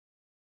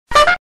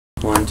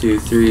1, 2,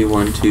 3,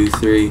 1, 2,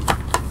 3.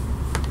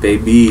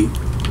 Baby,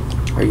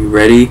 are you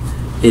ready?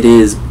 It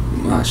is.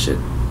 Oh shit!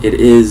 It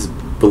is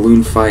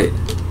balloon fight.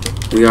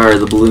 We are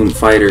the balloon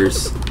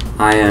fighters.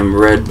 I am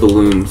red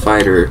balloon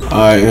fighter.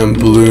 I am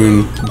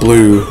balloon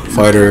blue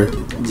fighter.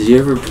 Did you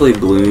ever play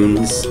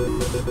Balloons?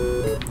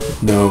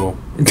 No.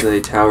 It's a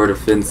tower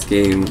defense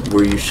game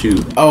where you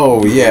shoot.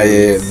 Oh yeah,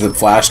 the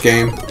Flash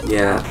game.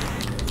 Yeah.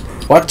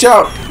 Watch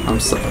out! I'm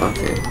so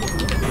okay.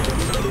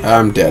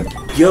 I'm dead.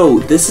 Yo,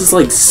 this is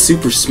like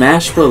Super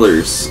Smash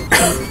Brothers.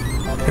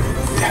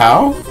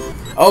 How?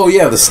 Oh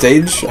yeah, the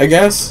stage, I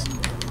guess.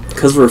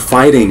 Cause we're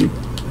fighting.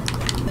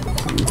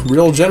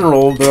 Real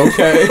general, but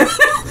okay.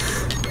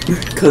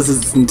 Cause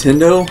it's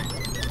Nintendo.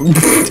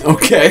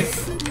 Okay.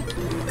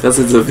 Cause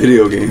it's a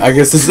video game. I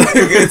guess it's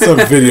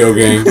a video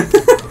game.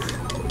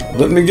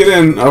 Let me get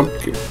in.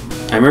 Okay.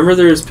 I remember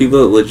there was people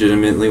that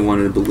legitimately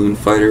wanted a balloon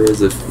fighter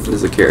as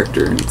a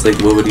character, and it's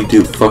like, what would he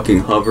do?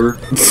 Fucking hover?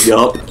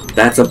 Yup,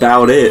 that's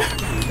about it.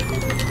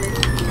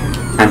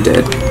 I'm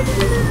dead.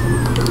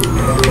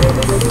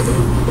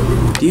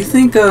 Do you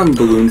think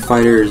Balloon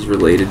Fighter is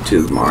related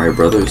to the Mario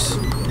Brothers?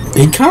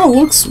 He kind of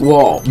looks,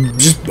 well,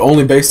 just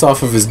only based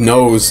off of his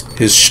nose,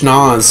 his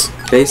schnoz.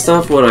 Based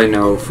off what I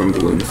know from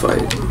Balloon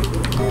Fight,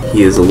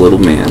 he is a little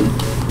man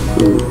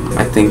who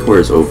I think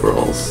wears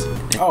overalls.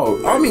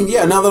 Oh, I mean,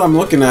 yeah, now that I'm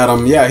looking at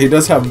him, yeah, he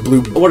does have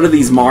blue... What are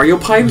these, Mario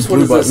pipes?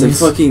 What is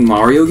this, a fucking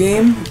Mario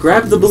game?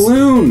 Grab the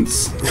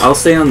balloons! I'll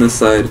stay on this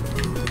side.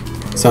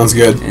 Sounds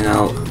good.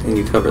 And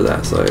you cover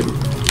that side.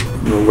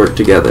 And we'll work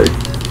together.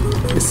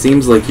 It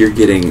seems like you're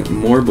getting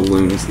more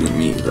balloons than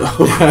me,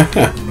 though.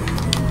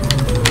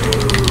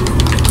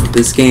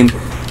 This game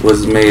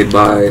was made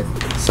by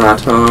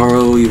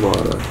Satoru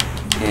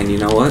Iwata. And you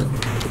know what?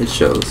 It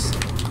shows.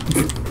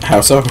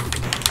 How so?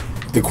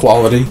 The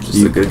quality?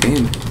 Just a good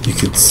game. You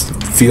could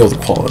feel the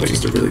quality.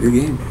 Just a really good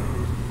game.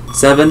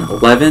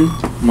 7-Eleven,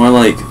 more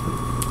like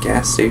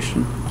gas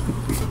station.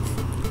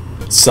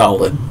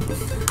 Solid.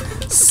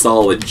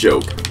 Solid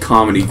joke.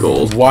 Comedy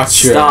gold.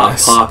 Watch your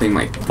ass. Stop popping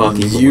my fucking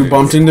balloons. You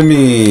bumped into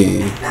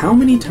me. How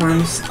many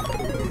times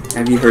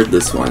have you heard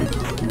this one?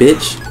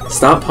 Bitch,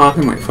 stop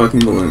popping my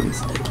fucking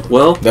balloons.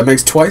 Well, that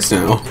makes twice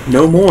now.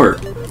 No more.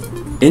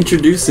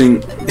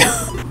 Introducing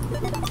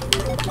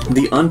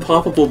the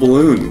unpoppable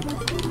balloon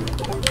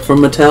from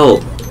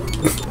Mattel.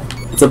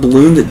 It's a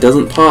balloon that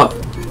doesn't pop.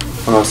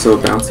 Oh, so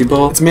a bouncy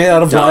ball? It's made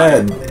out of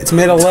lead. It's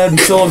made of lead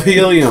and full of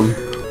helium.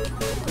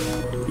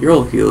 You're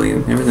all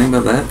helium. Ever think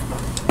about that?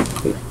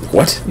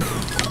 What?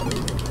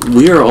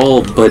 We are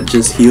all but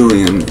just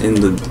helium in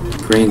the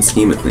grand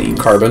scheme of things.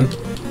 Carbon.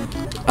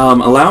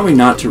 Allow me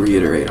not to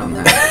reiterate on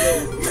that.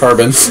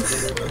 Carbon.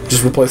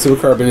 Just replace it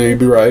with carbon and you'd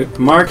be right.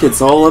 Mark, it's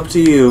all up to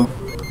you.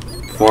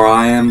 For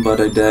I am but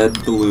a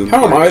dead balloon.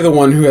 How am I the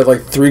one who had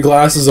like 3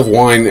 glasses of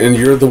wine and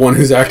you're the one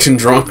who's acting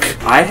drunk?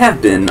 I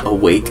have been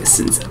awake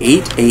since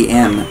 8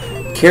 a.m.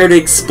 Care to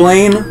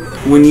explain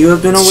when you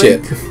have been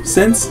awake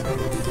since?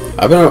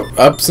 I've been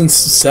up since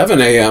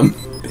 7 a.m.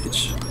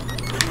 Bitch.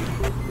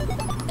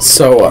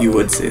 So, you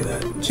would say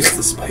that, just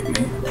to spite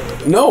me.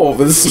 No,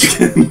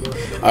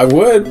 I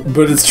would,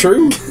 but it's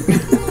true.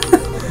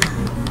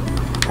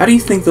 How do you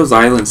think those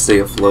islands stay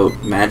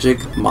afloat?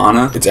 Magic?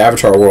 Mana? It's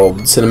Avatar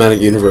World, Cinematic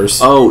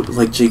Universe. Oh,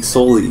 like Jake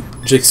Sully.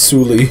 Jake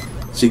Sully.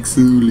 Jake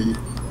Sully.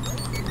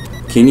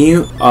 Can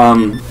you,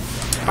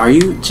 are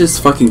you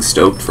just fucking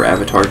stoked for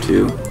Avatar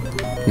 2?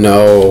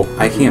 No.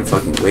 I can't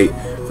fucking wait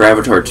for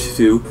Avatar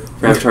 2,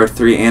 for Avatar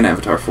 3, and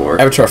Avatar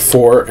 4. Avatar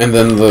 4, and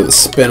then the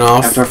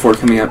spin-off. Avatar 4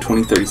 coming out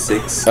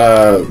 2036.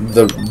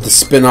 The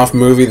spin-off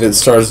movie that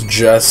stars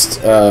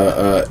just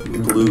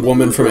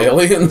woman from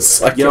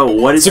Aliens. Yo,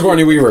 what is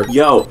Sigourney Weaver?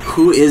 Yo,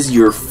 who is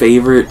your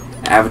favorite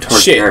Avatar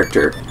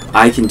character?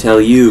 I can tell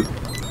you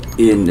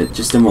in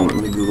just a moment.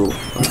 Let me Google.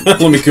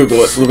 Let me Google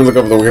it. Let me look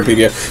up the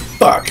Wikipedia.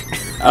 Fuck.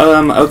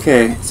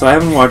 Okay, so I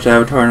haven't watched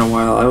Avatar in a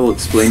while. I will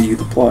explain to you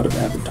the plot of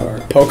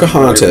Avatar.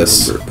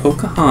 Pocahontas.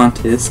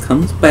 Pocahontas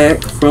comes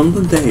back from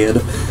the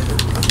dead.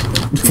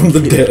 From the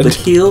dead. To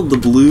kill the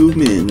Blue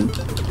Men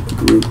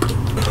group.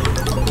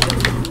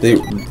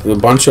 A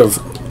bunch of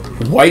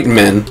white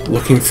men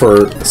looking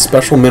for a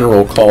special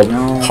mineral called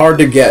hard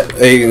to get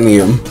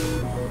alinium.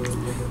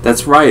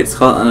 That's right. It's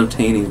called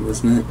unobtainium,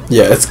 isn't it?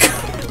 Yeah, it's.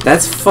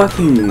 That's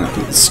fucking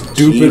stupid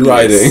genius.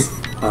 writing.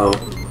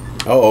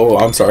 Oh,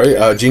 I'm sorry.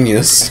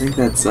 Genius. I think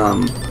that's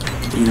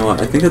you know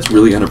what? I think that's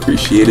really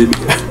unappreciated.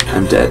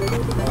 I'm dead.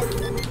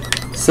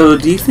 So,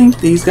 do you think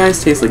these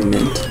guys taste like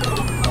mint?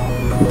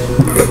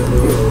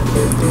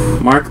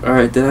 Mark,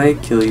 alright, did I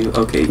kill you?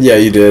 Okay. Yeah,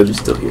 you did. You're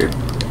still here.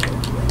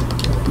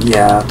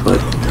 Yeah, but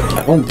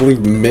I don't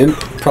believe mint.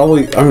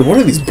 Probably. I mean, what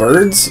are these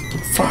birds?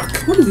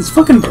 Fuck. What are these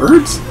fucking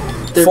birds?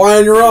 They're fly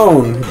on your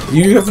own.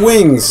 You have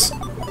wings.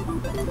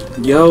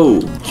 Yo.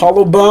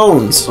 Hollow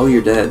bones. Oh,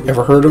 you're dead.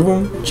 Ever heard of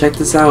them? Check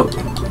this out.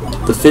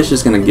 The fish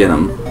is gonna get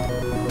them.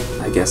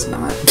 I guess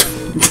not.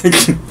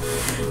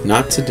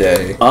 Not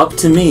today. Up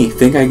to me.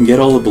 Think I can get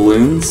all the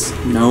balloons?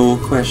 No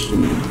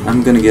question.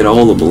 I'm gonna get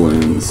all the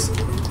balloons.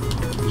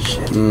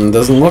 Shit.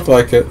 Doesn't look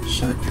like it.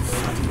 Shut your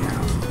fucking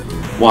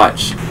mouth.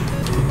 Watch.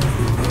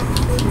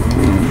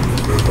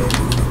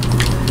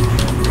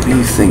 What do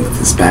you think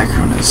this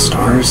background has?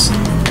 Stars?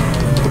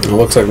 It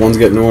looks like one's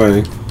getting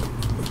away.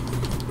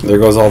 There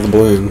goes all the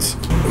balloons.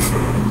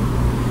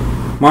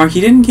 Mark,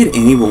 you didn't get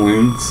any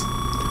balloons.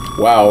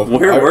 Wow.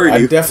 Where were you?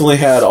 I definitely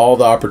had all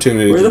the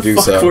opportunity to do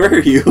so. Where the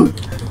fuck were you?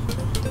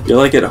 You're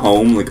like at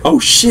home, like, oh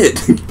shit!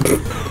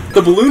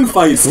 The balloon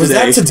fight's today. Was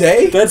that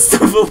today? That's the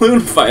balloon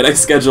fight I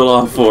scheduled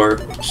off for.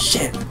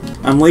 Shit.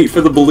 I'm late for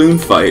the balloon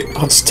fight.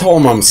 I'll just tell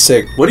him I'm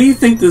sick. What do you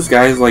think this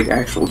guy's, like,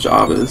 actual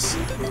job is?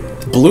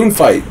 Balloon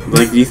fight.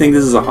 Like, do you think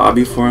this is a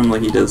hobby for him?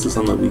 Like, he does this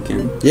on the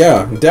weekend?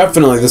 Yeah,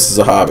 definitely this is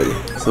a hobby.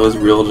 So his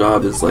real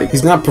job is, like...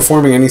 He's not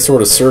performing any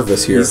sort of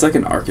service here. He's like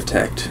an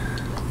architect.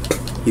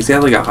 He's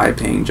got, like, a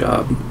high-paying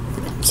job.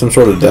 Some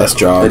sort of desk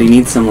job. But he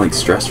needs some, like,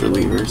 stress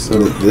reliever, so...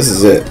 This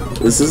is it.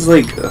 This is,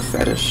 like, a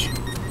fetish.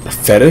 A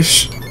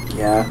fetish?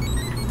 Yeah.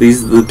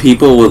 The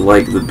people with,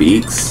 like, the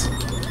beaks...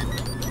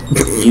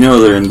 You know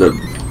they're into...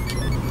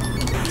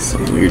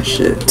 some weird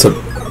shit. It's a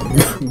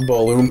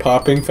balloon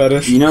popping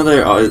fetish? You know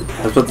I was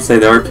about to say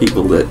there are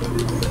people that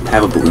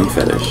have a balloon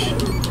fetish.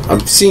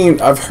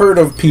 I've heard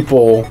of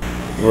people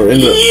who are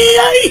into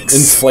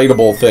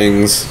inflatable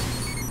things.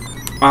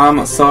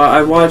 So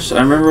I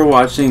remember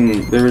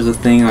watching, there was a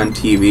thing on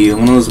TV,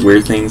 one of those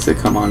weird things that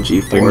come on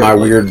G4. Like My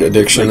Weird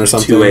Addiction or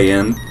something? 2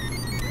 a.m.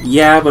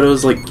 Yeah, but it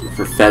was like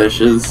for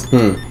fetishes.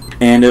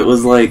 And it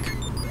was like,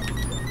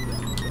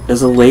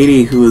 there's a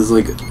lady who was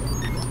like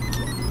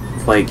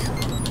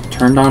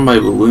turned on by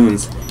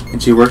balloons,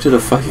 and she worked at a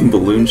fucking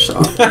balloon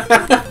shop.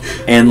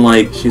 And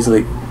like, she's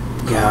like,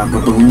 yeah, the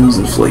balloon's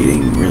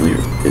inflating, really,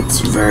 it's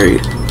very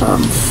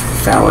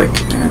phallic,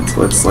 and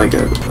it's like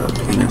a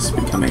penis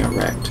becoming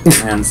erect.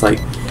 And it's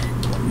like,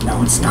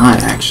 no, it's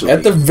not actually.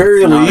 At the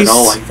very least, not at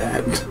all like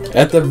that.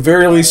 At the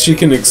very least, she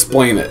can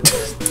explain it.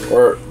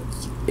 Or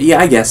yeah,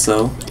 I guess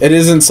so. It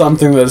isn't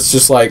something that's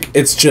just like,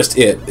 it's just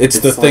it. It's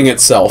the thing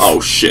itself.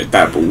 Oh shit,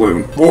 that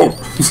balloon. Whoa.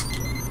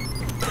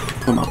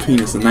 Put my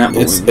penis in that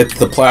balloon. It's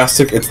the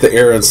plastic, it's the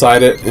air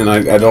inside it, and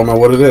I don't know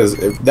what it is.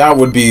 That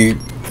would be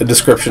a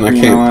description I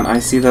can't. You know what? I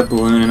see that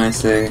balloon and I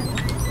say,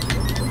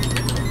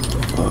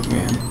 fuck,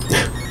 man.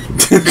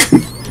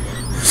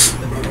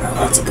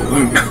 That's a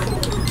balloon.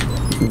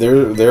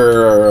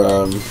 There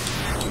are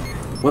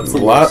what's the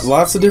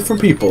lots of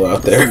different people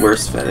out there. What's the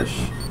worst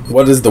fetish?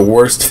 What is the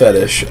worst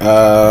fetish?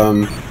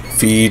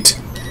 Feet.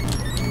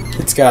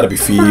 It's got to be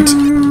feet.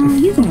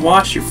 You can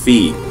wash your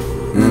feet,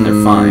 and then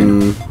they're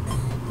fine.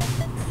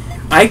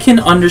 I can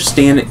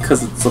understand it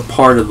because it's a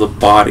part of the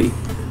body.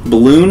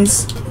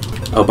 Balloons.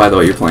 Oh, by the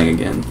way, you're playing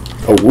again.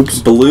 Oh, whoops.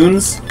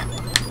 Balloons.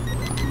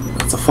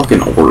 It's a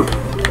fucking orb.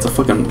 It's a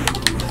fucking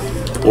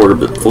orb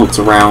that floats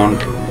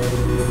around.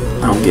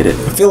 I don't get it.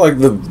 I feel like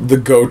the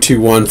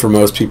go-to one for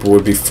most people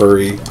would be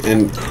furry,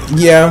 and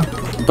yeah.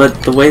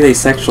 But the way they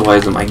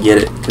sexualize them, I get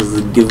it, because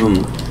they give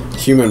them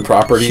human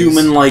properties,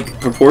 human-like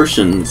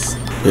proportions.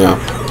 Yeah.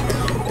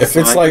 If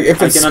it's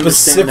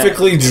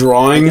specifically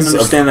drawings, I can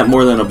understand that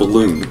more than a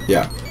balloon.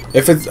 Yeah.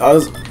 If it's,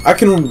 I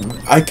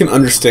can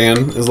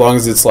understand as long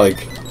as it's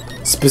like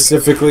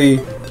specifically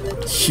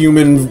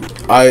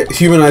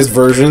humanized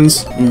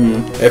versions.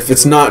 If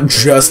it's not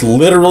just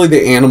literally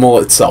the animal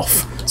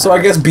itself. So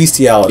I guess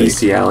bestiality.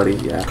 Bestiality,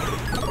 yeah.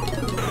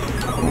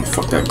 Oh,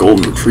 fuck that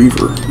golden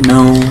retriever.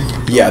 No.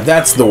 Yeah,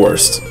 that's the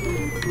worst.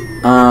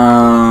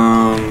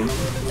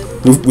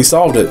 We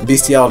solved it.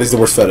 Bestiality's the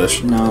worst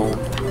fetish. No.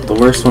 The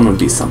worst one would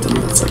be something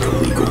that's like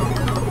illegal.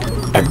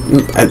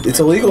 It's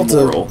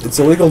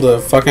illegal to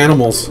fuck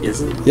animals.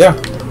 Is it? Yeah.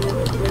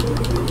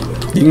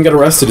 You can get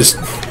arrested.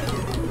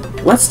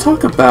 Let's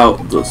talk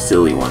about those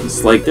silly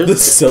ones. Like the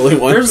silly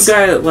ones. There's a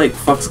guy that like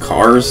fucks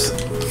cars.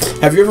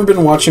 Have you ever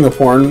been watching a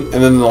porn and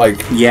then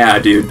like? Yeah,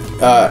 dude.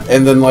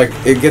 And then like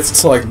it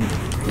gets to like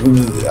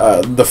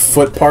the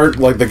foot part,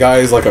 like the guy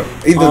is like a.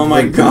 Oh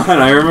my god!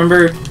 I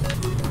remember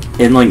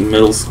in like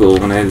middle school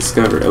when I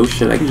discovered, oh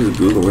shit, I can just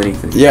Google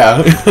anything.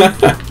 Yeah.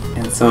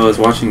 And so I was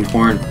watching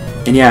porn,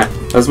 and yeah,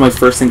 that was my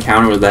first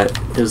encounter with that.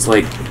 It was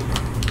like,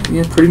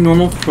 yeah, pretty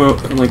normal for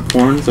like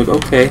porn. It's like,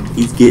 okay,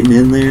 he's getting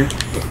in there,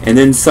 and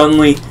then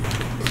suddenly,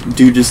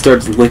 dude just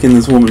starts licking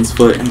this woman's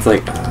foot, and it's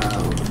like,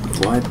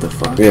 what the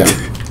fuck? Yeah.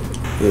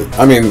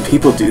 I mean,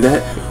 people do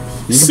that.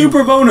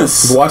 Super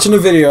bonus! Watching a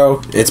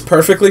video, it's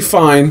perfectly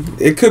fine.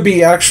 It could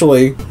be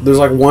actually, there's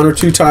like 1 or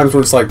 2 times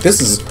where it's like,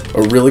 this is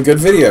a really good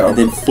video. And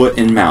then foot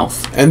in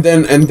mouth. And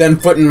then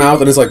foot in mouth,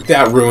 and it's like,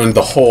 that ruined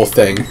the whole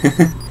thing.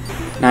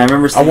 Now, I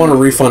remember I want a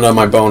refund on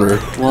my boner.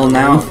 Well,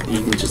 now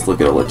you can just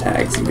look at all the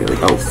tags and be like,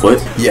 oh,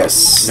 foot?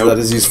 Yes, nope. That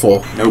is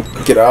useful. Nope.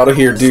 Get out of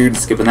here, dude.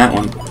 Skipping that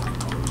one.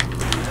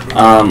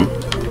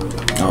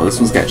 Oh, this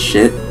one's got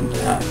shit.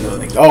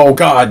 Oh,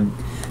 God.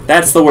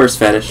 That's the worst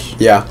fetish.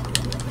 Yeah.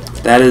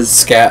 That is...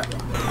 Scat.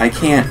 I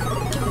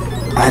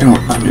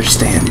don't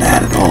understand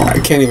that at all. I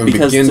can't even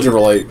begin to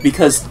relate.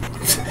 Because,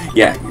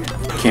 yeah,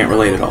 can't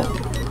relate at all.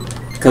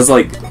 Because,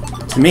 like,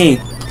 to me,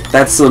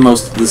 that's the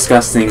most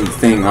disgusting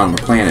thing on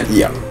the planet.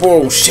 Yeah.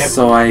 Bullshit.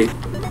 So I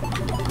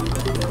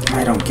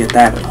don't get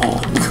that at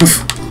all.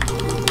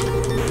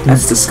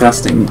 That's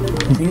disgusting.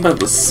 Think about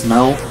the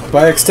smell.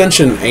 By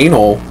extension,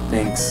 anal.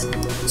 Thanks.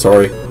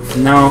 Sorry.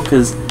 No,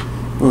 because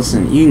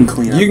listen, you can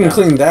clean. You can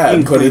clean that,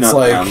 you can but clean it's up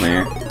like. down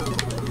there.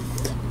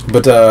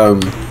 But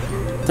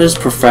There's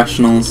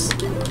professionals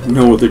who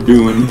know what they're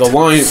doing. the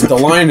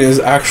line is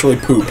actually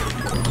poop.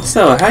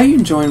 So, how are you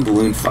enjoying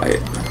Balloon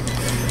Fight?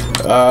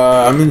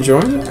 I'm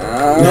enjoying it.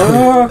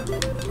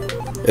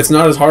 It's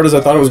not as hard as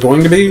I thought it was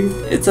going to be.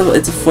 It's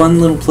a fun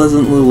little,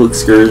 pleasant little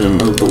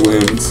excursion of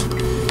balloons.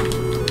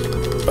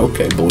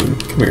 Okay, balloon,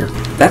 come here.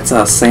 That's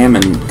a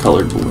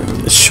salmon-colored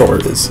balloon. Sure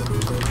it is.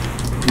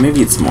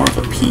 Maybe it's more of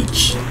a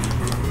peach.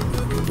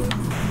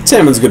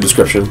 Salmon's a good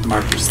description.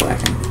 Marker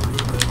slacking.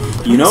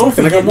 You know, if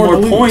we get more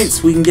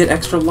points, we can get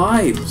extra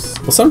lives.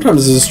 Well,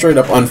 sometimes this is straight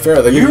up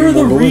unfair. They You're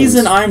the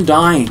reason I'm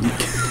dying.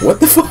 What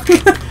the fuck?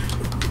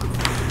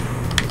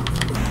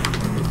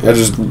 I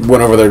just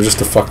went over there just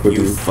to fuck with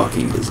you. You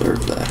fucking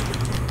deserve that.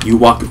 You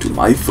walk into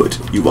my foot.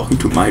 You walk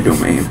into my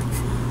domain.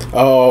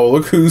 Oh,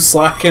 look who's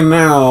slacking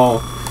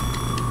now.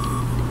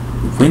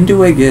 When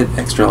do I get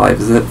extra life?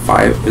 Is it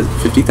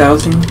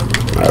 50,000?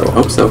 I don't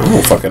hope so. I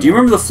don't fucking Do you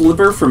remember the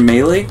flipper from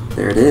Melee?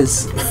 There it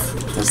is.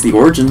 That's the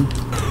origin.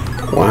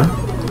 What?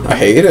 I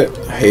hate it.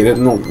 I hate it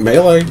in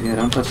Melee. Yeah,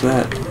 don't touch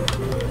that.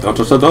 Don't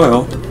touch that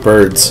dial.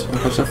 Birds.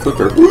 Don't touch that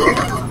flipper.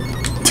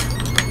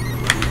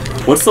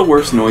 What's the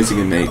worst noise you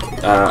can make?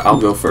 I'll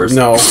go first.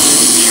 No.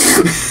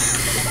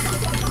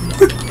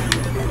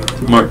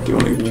 Mark, do you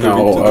want to contribute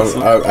to this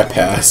one? I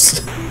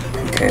pass.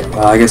 Okay,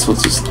 well, I guess we'll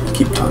just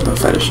keep talking about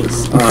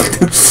fetishes.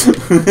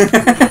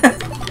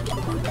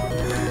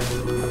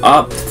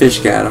 Fish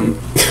got him.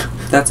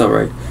 That's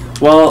alright.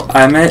 Well,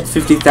 I'm at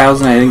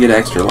 50,000, I didn't get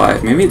extra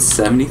life. Maybe it's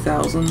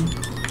 70,000?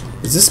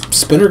 Is this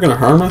spinner gonna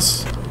harm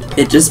us?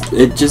 It just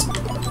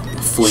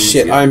flings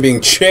Shit, you. I'm being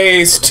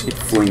chased. It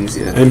flings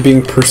you. I'm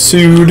being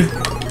pursued.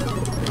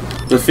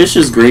 The fish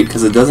is great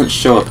because it doesn't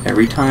show up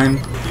every time.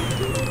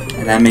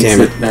 And that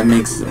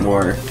makes it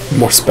more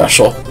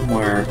special.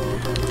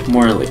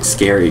 More like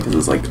scary because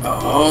it's like,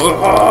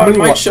 oh, it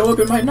might show up,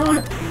 it might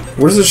not.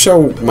 Where does it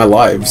show my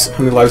lives? How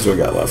many lives do I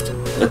got left?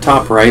 The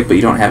top right, but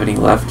you don't have any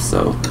left,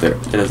 so there,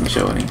 it doesn't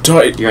show any.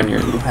 Tight. You're on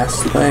your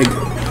last leg.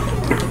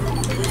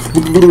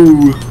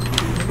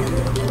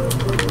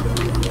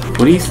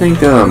 What do you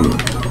think,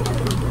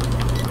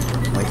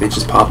 like they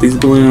just pop these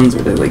balloons,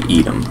 or they like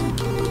eat them?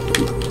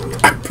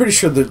 I'm pretty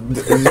sure that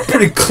it's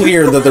pretty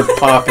clear that they're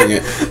popping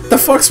it. What the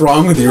fuck's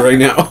wrong with you right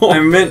now? I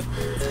meant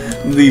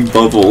the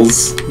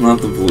bubbles,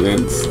 not the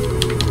balloons.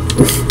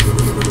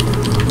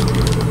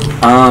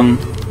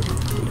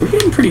 We're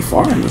getting pretty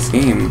far in this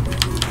game.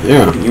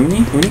 Yeah. When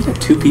you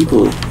got two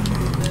people, you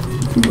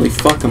can really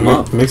fuck them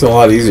up. Makes it a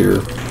lot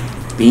easier.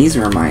 These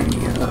remind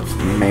me of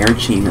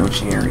maraschino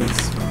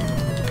cherries.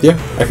 Yeah,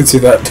 I can see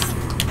that.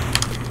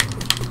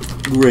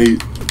 Great.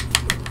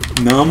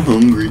 Now I'm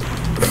hungry.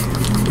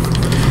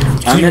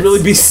 Can you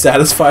really be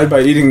satisfied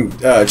by eating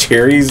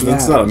cherries? Yeah,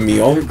 that's not a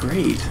meal. They're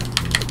great.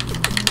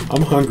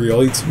 I'm hungry.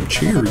 I'll eat some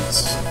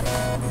cherries.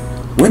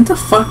 When the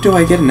fuck do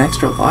I get an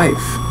extra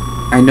life?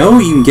 I know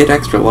you can get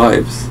extra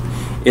lives.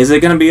 Is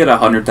it gonna be at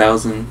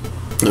 100,000?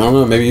 I don't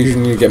know. Maybe you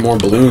need to get more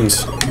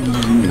balloons.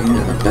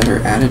 Yeah, a better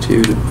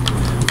attitude.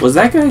 Was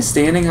that guy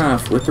standing on a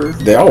flipper?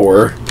 They all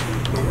were.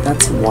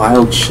 That's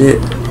wild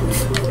shit.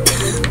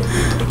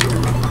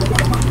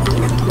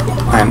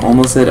 I'm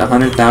almost at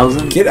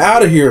 100,000. Get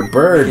out of here,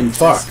 bird.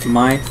 Fuck.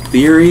 My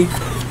theory.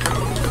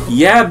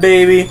 Yeah,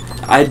 baby.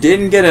 I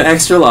didn't get an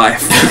extra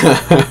life.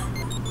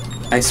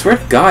 I swear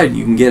to God,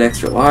 you can get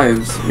extra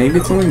lives. Maybe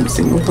it's only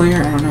single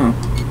player? I don't know.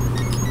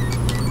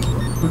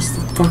 What's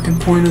the fucking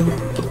point of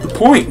the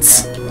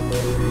points?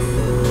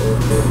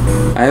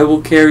 I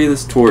will carry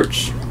this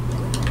torch.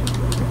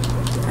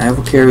 I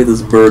will carry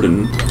this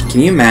burden. Can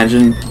you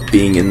imagine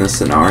being in this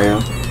scenario?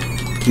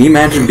 Can you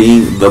imagine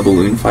being the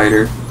balloon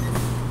fighter?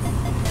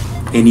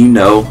 And you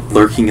know,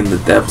 lurking in the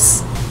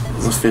depths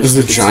is a fish. There's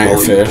a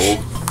giant fish.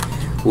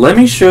 Let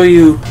me show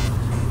you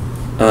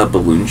a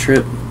balloon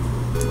trip.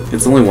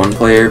 It's only one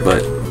player,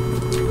 but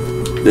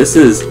this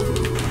is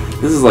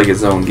like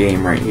its own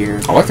game right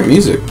here. I like the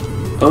music.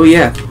 Oh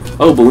yeah.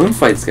 Oh, Balloon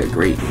Fight's got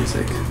great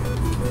music.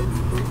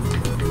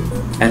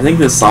 I think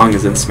this song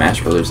is in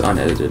Smash Brothers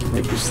unedited,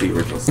 like just the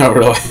original song. Oh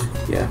really?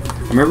 Yeah.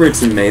 I remember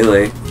it's in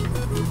Melee.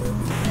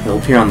 It'll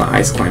appear on the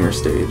Ice Climber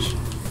stage.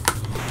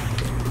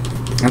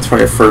 That's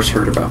where I first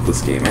heard about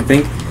this game. I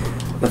think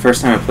the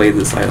first time I played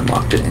this, I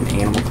unlocked it in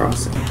Animal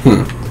Crossing.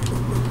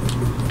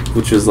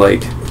 Which was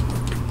like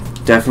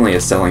definitely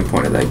a selling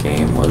point of that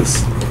game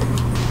was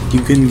you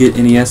couldn't get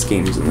NES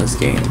games in this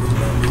game.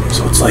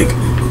 So it's like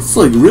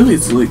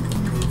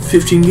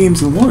 15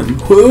 games in one.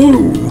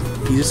 Whoa!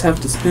 You just have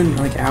to spend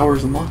like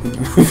hours unlocking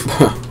them.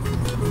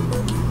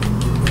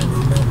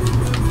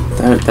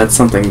 That's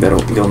something that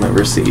you'll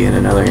never see in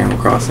another Animal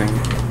Crossing.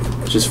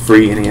 Just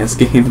free NES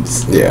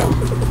games. Yeah.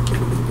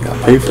 You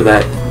gotta pay for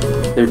that.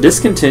 They're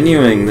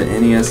discontinuing the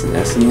NES and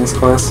SNES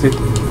Classic.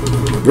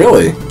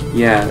 Really?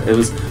 Yeah, it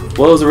was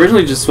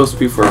originally just supposed to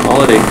be for a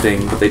holiday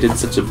thing, but they did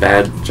such a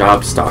bad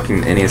job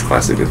stocking the NES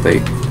Classic that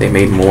they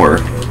made more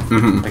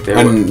Mm-hmm. Like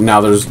and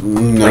now there's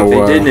no.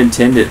 Like they didn't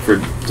intend it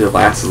to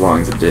last as long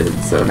as it did.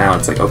 So now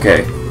it's like,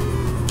 okay,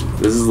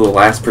 this is the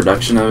last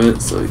production of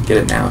it, so get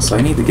it now. So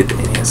I need to get the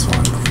NES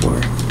one before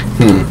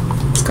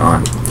it's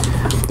gone.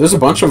 There's a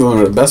bunch of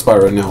them at Best Buy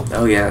right now.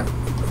 Oh yeah,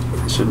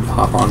 I should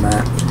hop on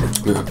that.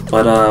 Yeah.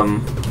 But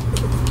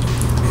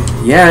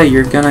yeah,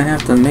 you're gonna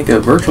have to make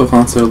a virtual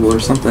console or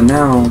something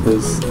now,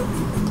 because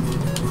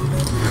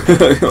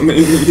I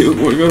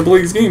mean, we're gonna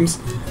play these games.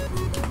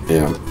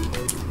 Yeah.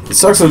 It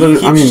sucks that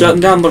Keep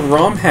shutting down the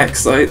ROM hack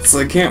sites.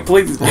 I can't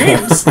play these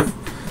games.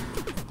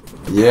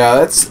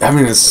 Yeah, it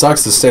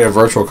sucks the state of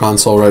Virtual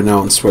Console right now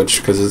on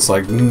Switch, because it's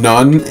like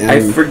none. And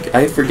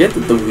I forget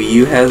that the Wii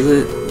U has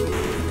it.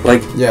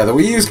 Like, yeah, the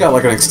Wii U's got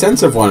like an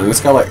extensive one, and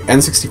it's got like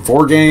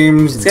N64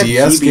 games, it's got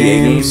DS GBA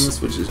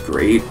games, which is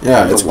great.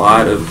 Yeah, there's a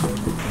lot of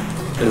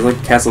like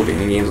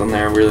Castlevania games on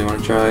there I really want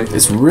to try.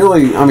 It's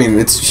really,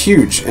 it's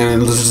huge,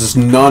 and there's just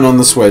none on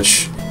the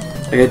Switch.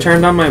 Like, I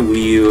turned on my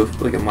Wii U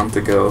like a month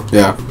ago.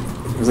 Yeah.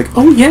 I was like,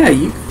 oh yeah,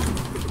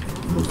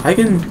 I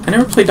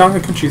never played Donkey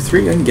Kong Country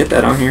 3, I can get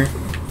that on here.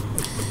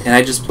 And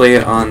I just play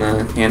it on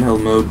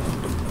handheld mode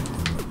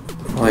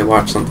while I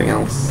watch something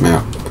else.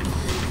 Yeah.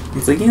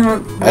 It's like, you know,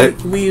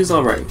 Wii U's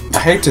alright. I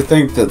hate to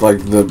think that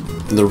like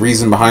the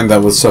reason behind that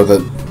was so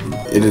that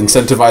it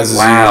incentivizes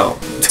you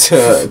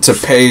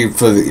to pay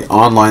for the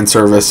online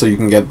service so you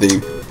can get the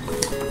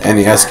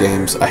NES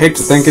games. I hate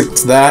to think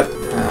it's that.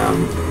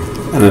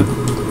 And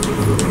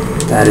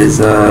that is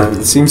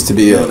it seems to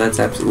be no, that's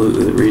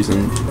absolutely the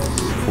reason.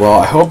 Well,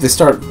 I hope they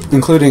start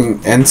including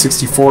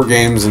N64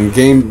 games and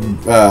Game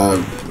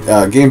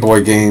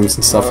Boy games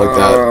and stuff like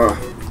that.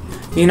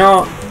 You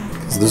know,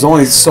 there's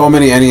only so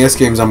many NES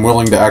games I'm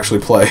willing to actually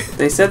play.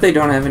 They said they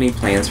don't have any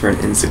plans for an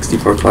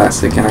N64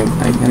 Classic,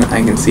 and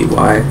I can see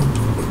why.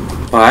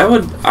 But I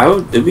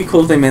would. It'd be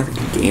cool if they made like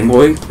a Game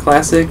Boy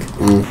Classic.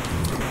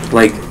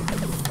 Like.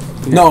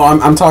 No,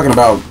 I'm talking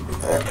about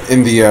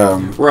in the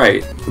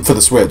right for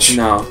the Switch.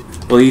 No,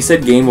 well, you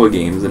said Game Boy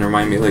games, and it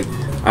reminded me, like,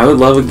 I would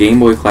love a Game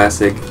Boy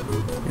Classic.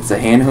 It's a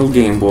handheld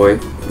Game Boy,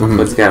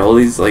 but it's got all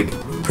these like.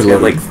 It's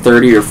got like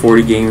 30 or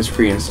 40 games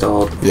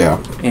pre-installed.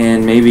 Yeah.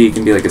 And maybe it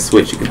can be like a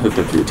Switch you can hook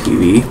up to your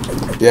TV.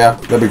 Yeah,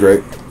 that'd be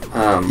great.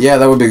 Yeah,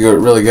 that would be good,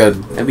 really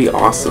good. That'd be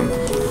awesome.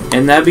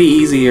 And that'd be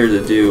easier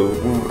to do.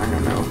 Well, I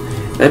don't know.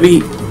 That'd be...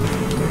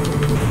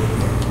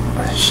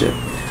 shit.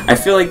 I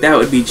feel like that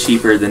would be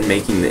cheaper than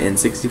making the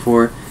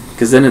N64.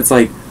 Because then it's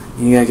like,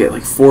 you gotta get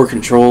like 4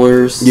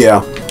 controllers.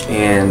 Yeah.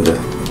 And...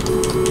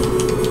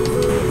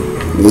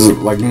 there's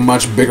like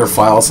much bigger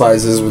file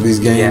sizes with these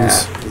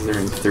games. Yeah. They're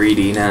in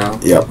 3D now.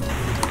 Yep.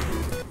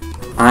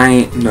 I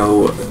ain't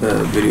no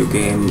video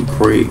game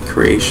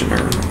creation,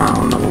 or I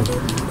don't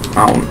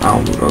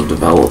know,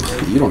 develop.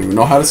 You don't even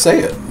know how to say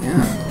it.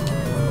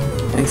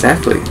 Yeah.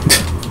 Exactly.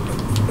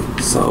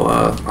 So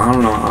I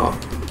don't know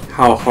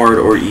how hard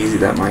or easy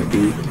that might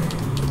be.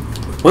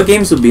 What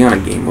games would be on a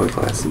Game Boy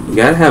Classic? You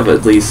gotta have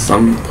at least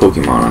some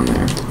Pokemon on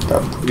there.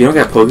 If you don't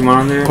got Pokemon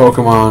on there,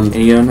 Pokemon,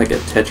 and you don't like a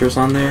Tetris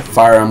on there,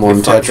 Fire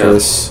Emblem,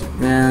 Tetris.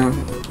 Nah.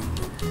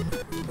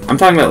 I'm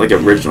talking about like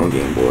original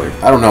Game Boy.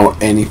 I don't know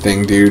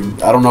anything,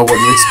 dude. I don't know what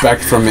you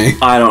expect from me.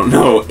 I don't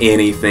know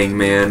anything,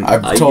 man.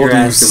 I've told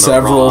you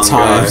several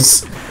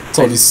times.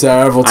 Told you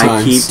several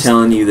times. I keep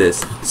telling you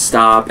this.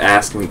 Stop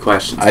asking me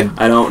questions.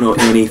 I don't know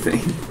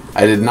anything.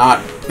 I did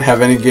not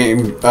have any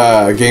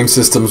game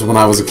systems when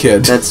I was a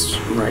kid. That's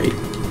right.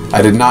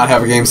 I did not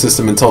have a game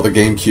system until the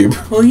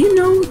GameCube. Well, you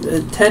know,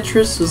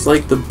 Tetris was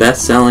like the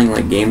best-selling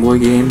like Game Boy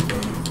game.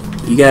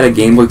 You got a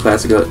Game Boy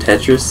Classic out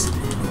Tetris.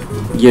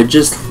 You're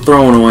just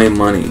throwing away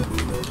money.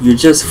 You're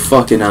just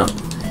fucking up.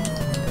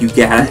 You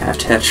gotta have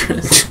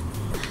Tetris.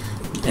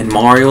 And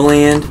Mario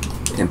Land,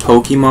 and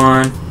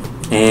Pokemon,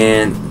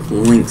 and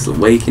Link's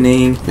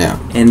Awakening, yeah,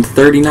 and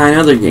 39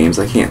 other games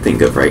I can't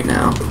think of right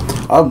now.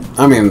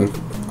 I mean,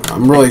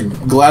 I'm really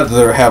glad that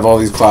they have all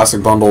these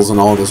classic bundles and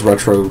all this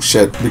retro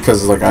shit,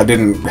 because like I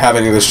didn't have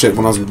any of this shit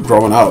when I was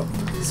growing up.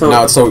 So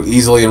now it's so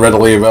easily and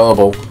readily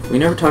available. We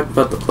never talked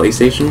about the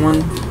PlayStation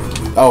one.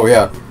 Oh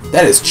yeah.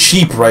 That is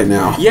cheap right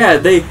now. Yeah,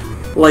 they,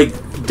 like,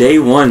 day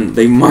one,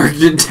 they marked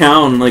it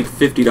down like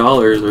 $50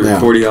 or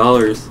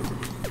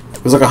 $40.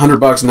 It was like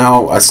 $100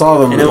 now. I saw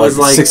them at like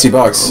 $60.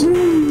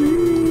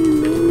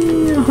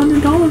 Maybe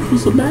 $100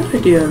 was a bad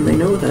idea, and they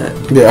know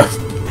that. Yeah.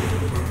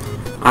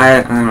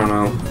 I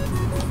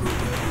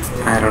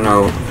don't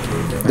know.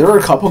 There are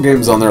a couple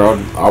games on there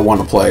I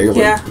want to play. Like,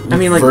 yeah, I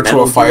mean, like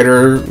Virtua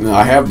Fighter.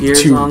 I have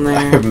two. On there.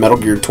 I have Metal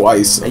Gear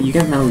twice. You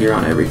got Metal Gear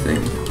on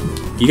everything.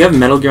 You got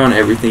Metal Gear on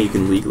everything you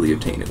can legally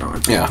obtain it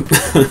on. Yeah.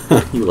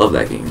 You love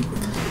that game.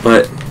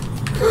 But...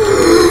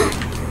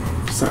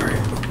 sorry.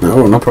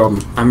 No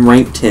problem. I'm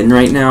ranked 10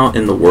 right now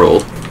in the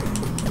world.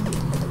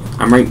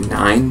 I'm ranked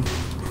 9.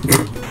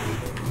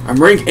 I'm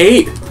ranked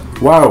 8!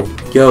 Wow.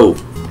 Yo,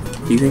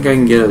 do you think I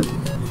can get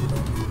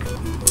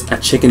a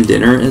chicken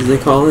dinner, as they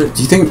call it?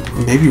 Do you think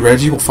maybe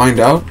Reggie will find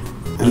out?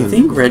 Do you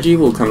think Reggie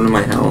will come to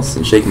my house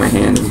and shake my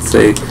hand and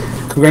say...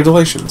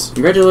 Congratulations.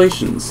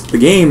 Congratulations. The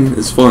game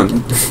is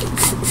fun.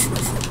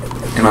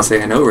 And I'll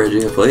say, I know,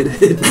 Reggie, I played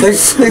it.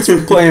 Thanks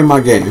for playing my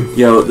game.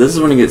 Yo, this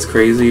is when it gets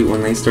crazy,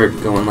 when they start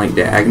going, like,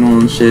 diagonal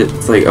and shit.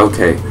 It's like,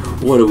 okay,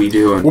 what are we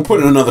doing? We're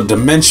putting another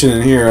dimension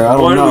in here. I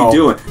don't know. What are we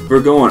doing?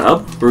 We're going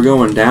up, we're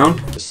going down.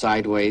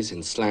 Sideways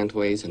and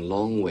slantways and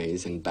long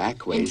ways and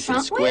back ways and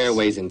front square ways?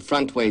 ways and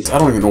front ways. I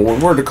don't even know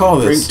what word to call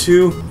Rank this.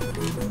 2.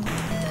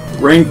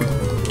 Rank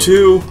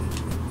 2.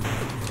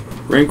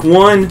 Rank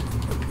 1.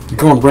 You're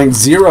going rank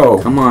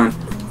 0. Come on.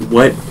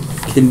 What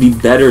can be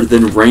better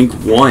than rank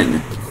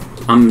 1?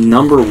 I'm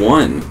number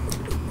 1.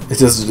 This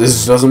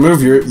just doesn't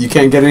move. You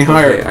can't get any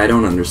higher. Okay, I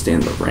don't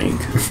understand the rank.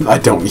 I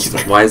don't either.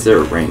 Why is there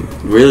a rank?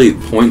 Really,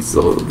 points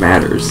though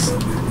matters.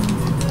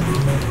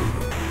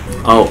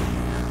 Oh.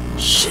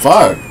 Shit.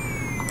 Fuck.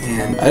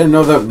 Man. I didn't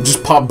know that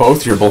just popped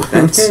both your That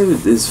balloons.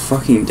 dude is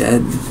fucking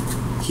dead.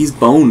 He's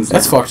bones now.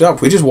 That's fucked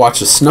up. We just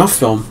watched a snuff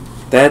film.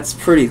 That's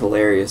pretty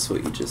hilarious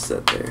what you just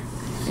said there.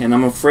 And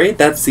I'm afraid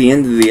that's the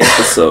end of the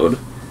episode.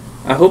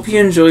 I hope you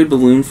enjoyed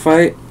Balloon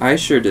Fight. I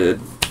sure did.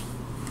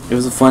 It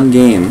was a fun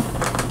game.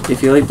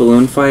 If you like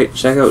Balloon Fight,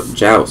 check out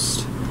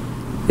Joust.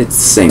 It's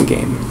the same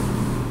game.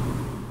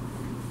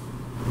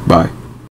 Bye.